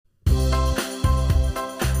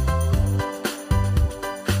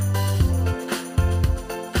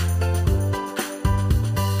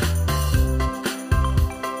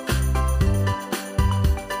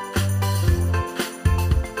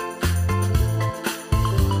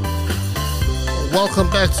Welcome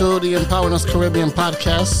back to the Empowering Us Caribbean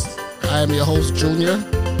podcast. I am your host, Junior.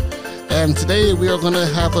 And today we are going to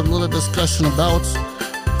have a little discussion about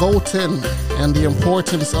voting and the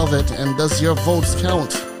importance of it, and does your votes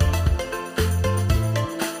count?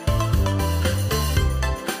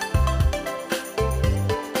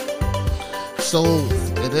 So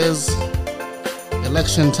it is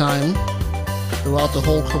election time throughout the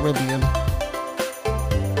whole Caribbean,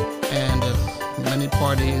 and many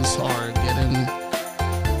parties are getting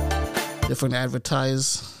different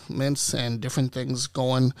advertisements and different things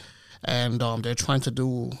going, and they're trying to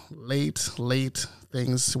do late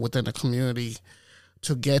things within the community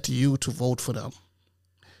to get you to vote for them.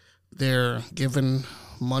 They're giving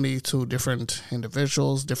money to different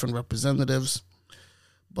individuals, different representatives,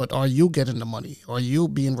 but are you getting the money? Are you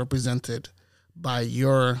being represented by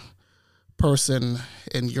your person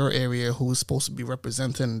in your area who's supposed to be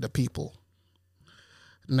representing the people?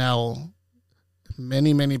 Now,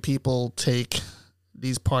 many people take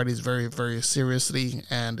these parties very, very seriously,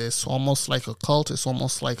 and it's almost like a cult. It's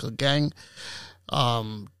almost like a gang.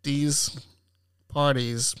 These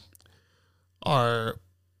parties are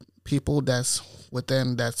people that's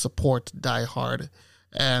within that support Die Hard,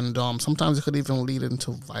 and sometimes it could even lead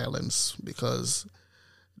into violence because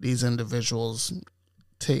these individuals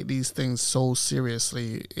take these things so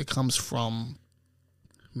seriously. It comes from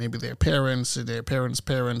maybe their parents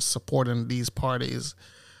supporting these parties.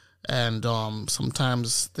 And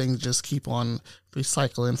sometimes things just keep on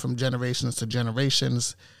recycling from generations to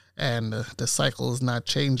generations, and the cycle is not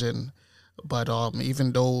changing. But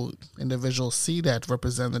even though individuals see that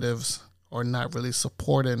representatives are not really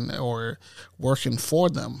supporting or working for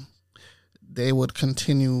them, they would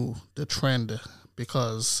continue the trend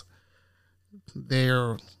because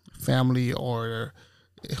their family or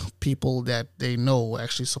people that they know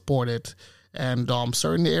actually support it. And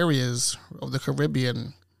certain areas of the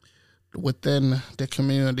Caribbean, within the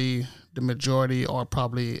community, the majority are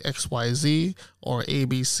probably XYZ or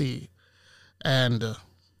ABC. And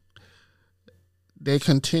they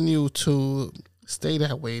continue to stay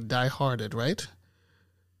that way, die-hearted, right?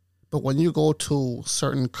 But when you go to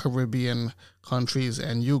certain Caribbean countries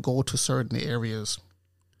and you go to certain areas,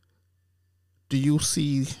 do you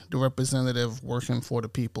see the representative working for the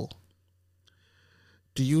people?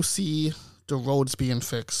 Do you see the roads being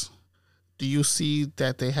fixed? Do you see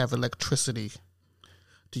that they have electricity?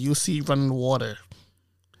 Do you see running water?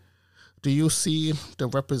 Do you see the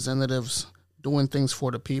representatives doing things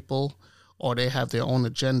for the people, or they have their own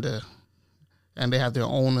agenda and they have their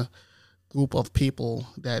own group of people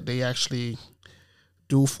that they actually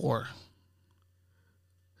do for?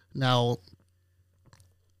 Now,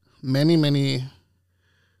 many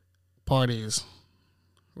parties,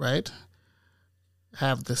 right,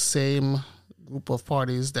 have the same group of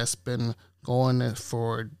parties that's been going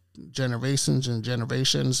for generations and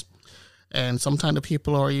generations, and sometimes the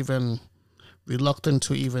people are even reluctant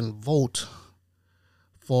to even vote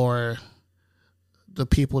for the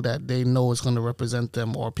people that they know is going to represent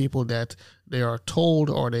them, or people that they are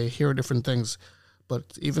told or they hear different things. But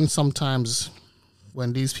even sometimes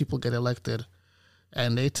when these people get elected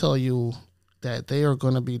and they tell you that they are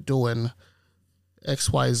going to be doing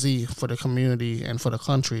XYZ for the community and for the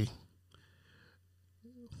country,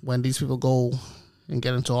 when these people go and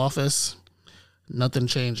get into office, nothing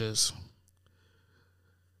changes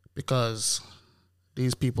because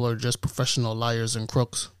these people are just professional liars and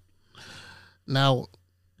crooks. Now,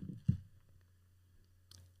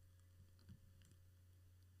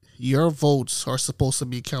 your votes are supposed to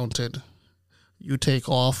be counted. You take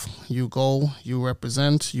off, you go, you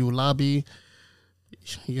represent, you lobby,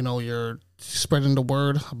 you're spreading the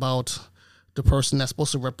word about the person that's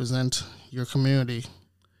supposed to represent your community.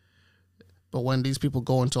 But when these people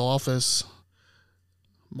go into office,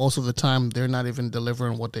 most of the time they're not even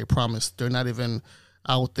delivering what they promised. They're not even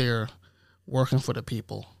out there working for the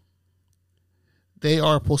people. They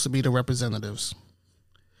are supposed to be the representatives.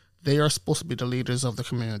 They are supposed to be the leaders of the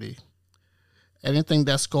community. Anything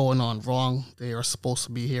that's going on wrong, they are supposed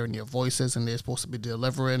to be hearing your voices and they're supposed to be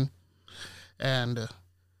delivering. And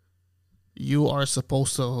you are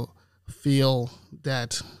supposed to feel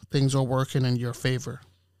that things are working in your favor.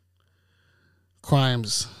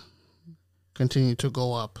 Crimes continue to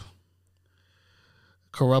go up.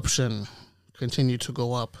 Corruption continue to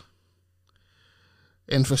go up.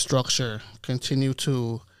 Infrastructure continue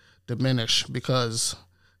to diminish because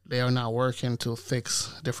they are not working to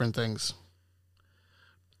fix different things.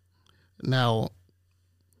 Now,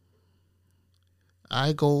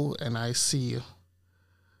 I go and I see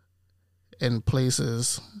in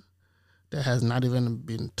places that has not even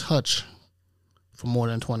been touched for more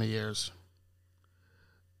than 20 years.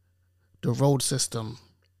 the road system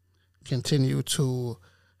continue to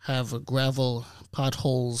have gravel,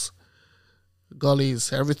 potholes,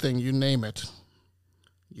 gullies, everything, you name it.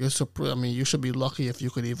 You should be lucky if you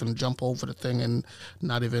could even jump over the thing and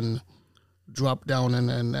not even drop down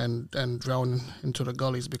and drown into the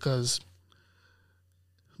gullies, because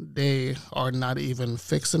they are not even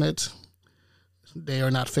fixing it. They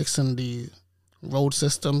are not fixing the road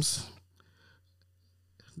systems.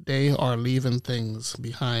 They are leaving things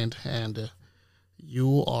behind, and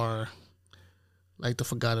you are like the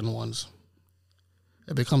forgotten ones.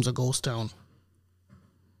 It becomes a ghost town.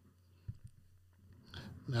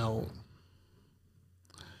 Now,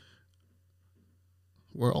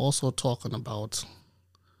 we're also talking about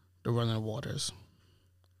the running waters.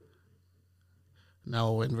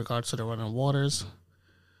 Now, in regards to the running waters,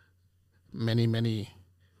 many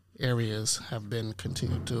areas have been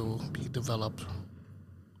continued to be developed.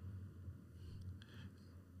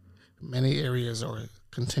 Many areas are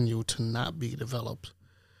continue to not be developed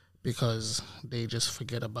because they just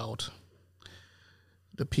forget about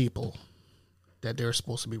the people that they're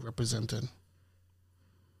supposed to be representing.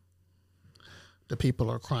 The people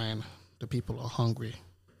are crying. The people are hungry.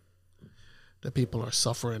 The people are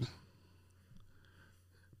suffering.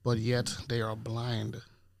 But yet they are blind.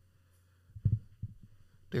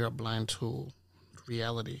 They are blind to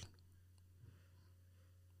reality.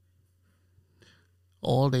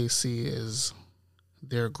 All they see is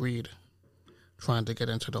their greed trying to get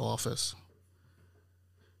into the office.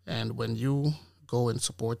 And when you go and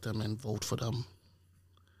support them and vote for them,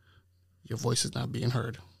 your voice is not being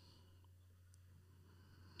heard.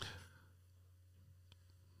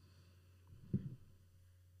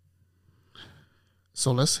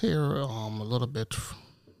 So let's hear a little bit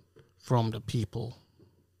from the people.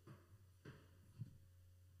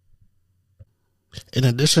 In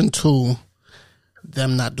addition to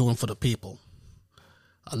them not doing for the people,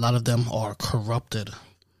 a lot of them are corrupted,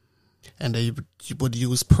 and they would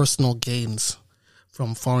use personal gains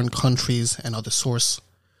from foreign countries and other sources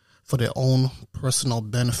for their own personal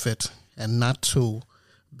benefit, and not to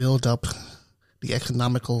build up the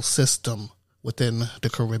economical system within the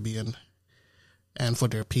Caribbean and for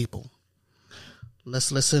their people.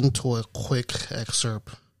 Let's listen to a quick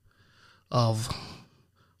excerpt of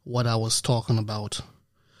what I was talking about,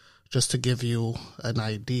 just to give you an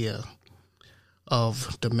idea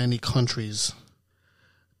of the many countries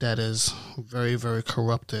that is very, very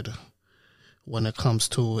corrupted when it comes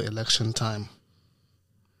to election time.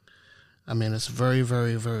 I mean, it's very,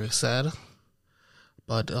 very, very sad,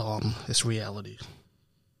 but it's reality.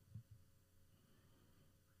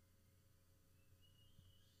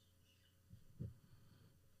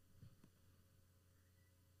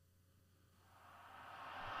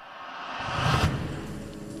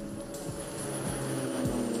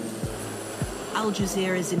 Al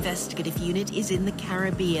Jazeera's investigative unit is in the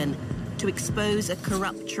Caribbean to expose a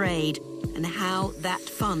corrupt trade and how that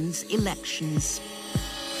funds elections.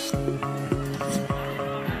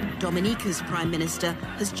 Dominica's Prime Minister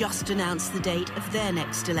has just announced the date of their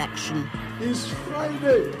next election. It's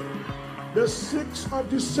Friday, the 6th of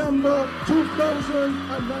December,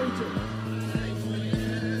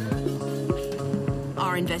 2019.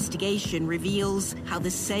 Our investigation reveals how the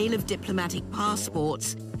sale of diplomatic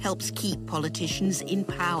passports helps keep politicians in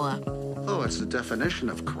power. Oh, it's the definition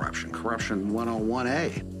of corruption. Corruption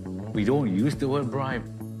 101A. We don't use the word bribe.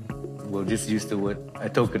 We'll just use the word a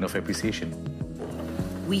token of appreciation.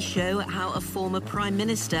 We show how a former prime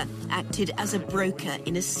minister acted as a broker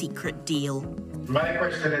in a secret deal. My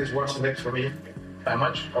question is, what's next for me? How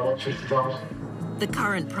much? About 50,000? The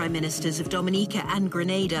current prime ministers of Dominica and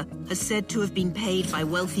Grenada are said to have been paid by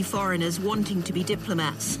wealthy foreigners wanting to be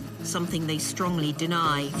diplomats, something they strongly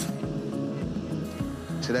deny.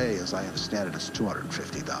 Today, as I understand it, it's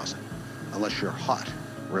 250,000. Unless you're hot,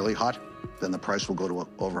 really hot, then the price will go to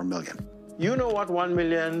over $1 million. You know what $1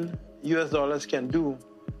 million US can do?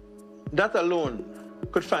 That alone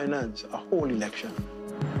could finance a whole election.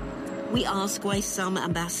 We ask why some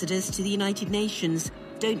ambassadors to the United Nations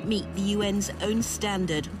don't meet the UN's own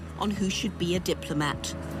standard on who should be a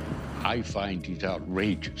diplomat. I find it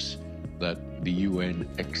outrageous that the UN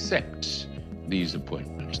accepts these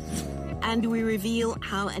appointments. And we reveal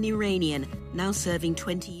how an Iranian, now serving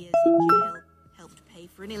 20 years in jail, helped pay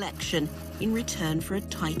for an election in return for a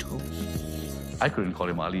title. I couldn't call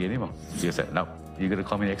him Ali anymore. He said, no, you're going to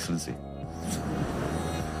call me Excellency.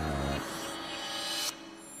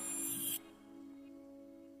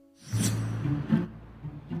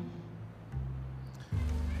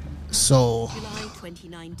 So, July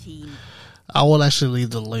 2019. I will actually leave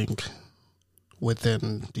the link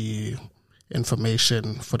within the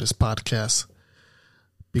information for this podcast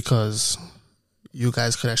because you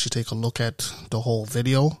guys could actually take a look at the whole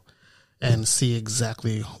video and see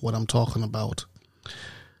exactly what I'm talking about.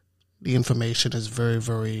 The information is very,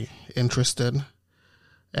 very interesting,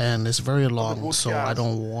 and it's very long, so I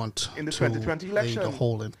don't want in the to 2020 play election the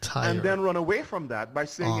whole entire and then run away from that by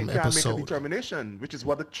saying you can't episode. make a determination, which is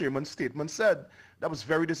what the chairman's statement said. That was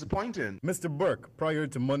very disappointing. Mr. Burke, prior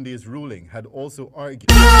to Monday's ruling, had also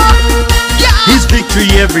argued. His victory,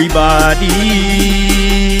 everybody.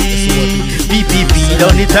 PPP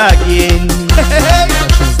done it again.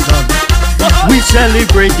 We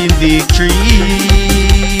celebrating victory.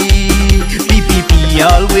 PPP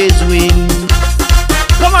always win.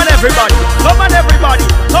 Come on, everybody. Come on, everybody.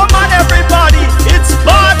 Come on, everybody. It's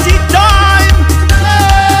party time.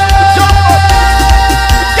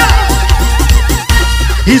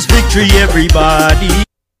 His victory, everybody.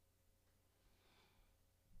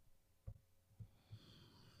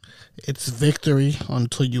 It's victory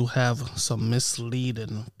until you have some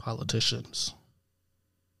misleading politicians.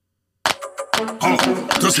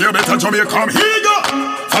 To see a better Jamaican here.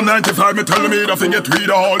 From 95 me tell me that get rid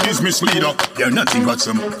of all these misleader. They're nothing but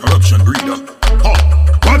some corruption breeder.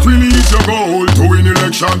 What really is your goal to win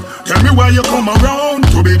election? Tell me why you come around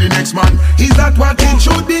to be the next man. Is that what it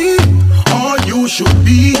should be? Or you should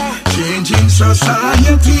be changing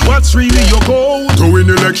society? What's really your goal to win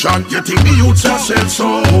election? You think the youths are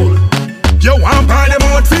self-sold? You want buy them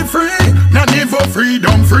out for free? Not never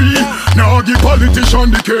freedom free. Now give politician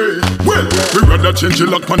the key. Well, we rather change the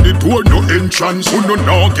lock on the door, no entrance. Who no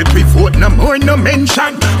now get me vote, no more, no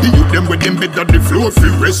mention. The youth them with them bed on the floor, free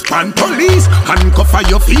respond. Police, handcuff for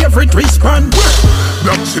your favorite respond. Well,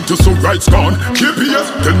 black city so rights gone.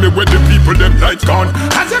 KPS, tell me where the people them lights gone.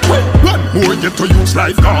 As it went, one more get to youth's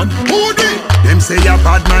life gone. Who did? Them say a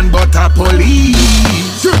bad man but a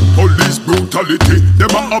police. Yeah, police brutality.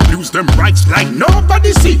 Them a abuse them rights like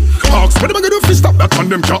nobody see. Ask what am I gonna do if stop that on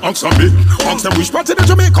them can't answer me. Ask them which part of the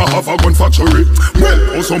Jamaica have a gun factory. Well,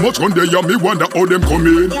 oh so much gun they have me wonder how them come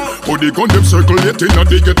in. How they gun them circulating and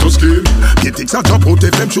they get to scale. They think a drop out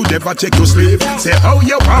if them should ever check your slave. Say how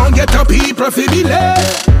you want get the people fi be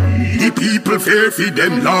left. The people fear for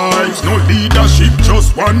them lives. No leadership,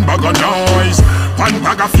 just one bag of noise. One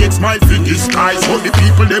bag of fake smile for disguise. But the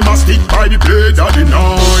people they must stick by the blade of the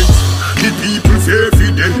knives. The people fear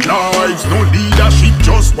for them lives. No leadership,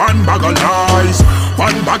 just one bag of lies.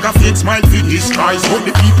 One bag of fake smile for disguise. But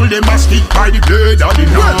the people they must stick by the blade of the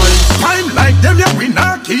knives. Time like them, yeah, we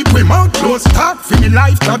not keep we mouth closed. Talk for me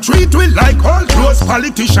life, to treat we like all close.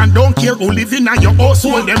 Politician don't care who live in your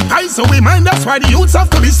household. Them ties so we mind, that's why the youths have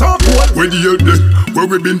to be so poor. Where the hell them, where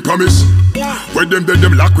we been promised? Where them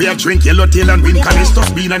lock we a drink yellow tail and win canister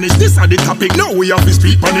bean. And is this the topic? Now we have to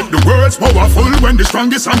speak on it. The world's powerful when the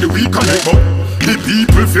strongest and the weak connect. But the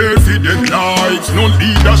people fear for them lives. No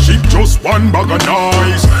leadership, just one bag of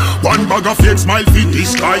noise. One bag of fake smile for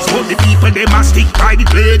disguise. But the people they must stick by the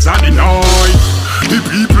blades and the knives. The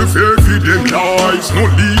people fear for them lives. No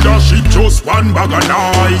leadership, just one bag of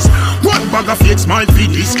noise. One bag of fake smile for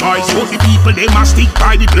disguise. But the people they must stick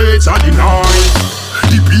by the blades and the knives.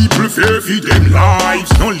 The people fear for them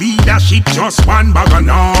lives. No leadership, just one bag of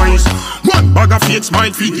noise. One bag of fake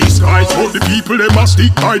smile for disguise. But the people they must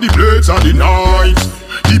stick by the blades and the knives.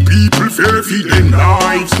 The people fear for them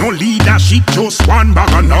lives. No leadership, just one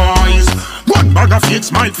bag of noise. One bag of fake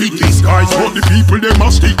smile for disguise. But the people they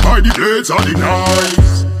must stick by the blades and the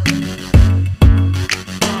knives.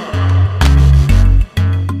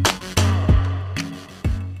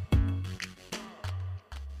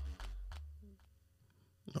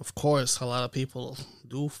 Of course, a lot of people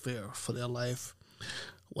do fear for their life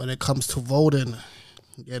when it comes to voting,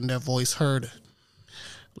 getting their voice heard.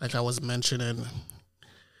 Like I was mentioning,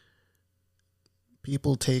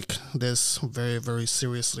 people take this very, very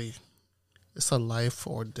seriously. It's a life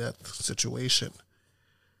or death situation.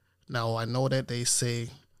 Now, I know that they say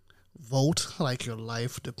vote like your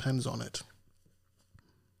life depends on it.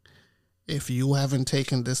 If you haven't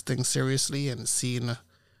taken this thing seriously and seen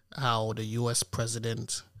how the U.S.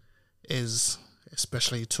 president is,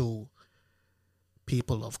 especially to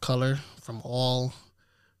people of color from all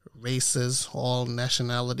races, all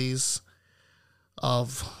nationalities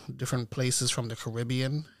of different places from the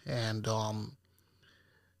Caribbean and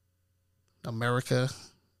America,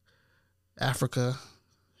 Africa,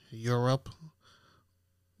 Europe.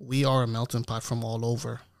 We are a melting pot from all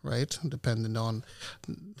over, right? Depending on,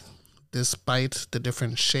 despite the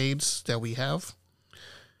different shades that we have,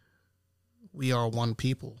 we are one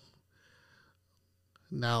people.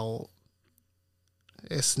 Now,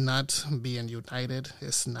 it's not being united.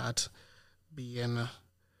 It's not being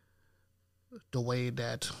the way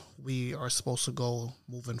that we are supposed to go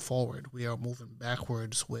moving forward. We are moving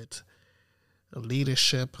backwards with a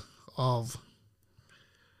leadership of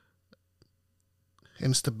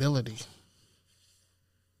instability.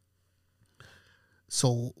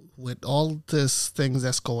 So with all this things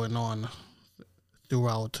that's going on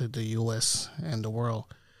throughout the U.S. and the world,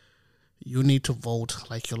 you need to vote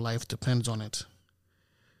like your life depends on it.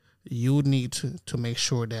 You need to make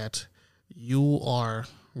sure that you are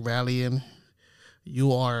rallying,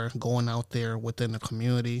 you are going out there within the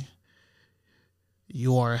community,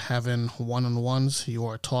 you are having one-on-ones, you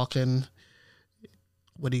are talking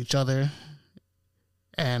with each other,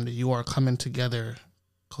 and you are coming together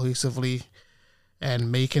cohesively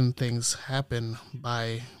and making things happen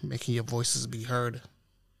by making your voices be heard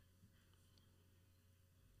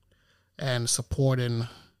and supporting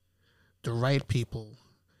the right people,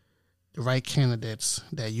 the right candidates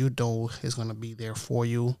that you know is going to be there for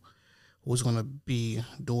you, who's going to be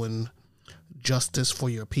doing justice for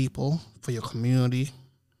your people, for your community,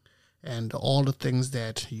 and all the things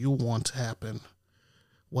that you want to happen,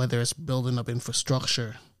 whether it's building up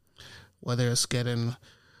infrastructure, whether it's getting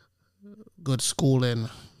good schooling,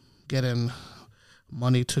 getting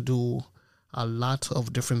money to do a lot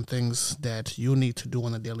of different things that you need to do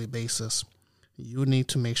on a daily basis. You need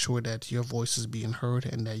to make sure that your voice is being heard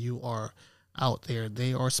and that you are out there.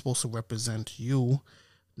 They are supposed to represent you,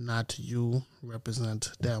 not you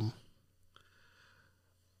represent them.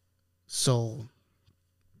 So,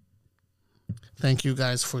 thank you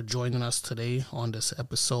guys for joining us today on this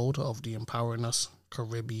episode of the Empowering Us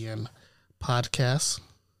Caribbean podcast.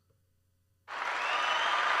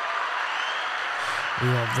 We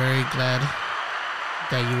are very glad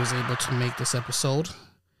that you was able to make this episode,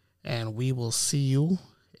 and we will see you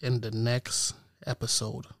in the next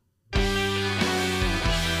episode.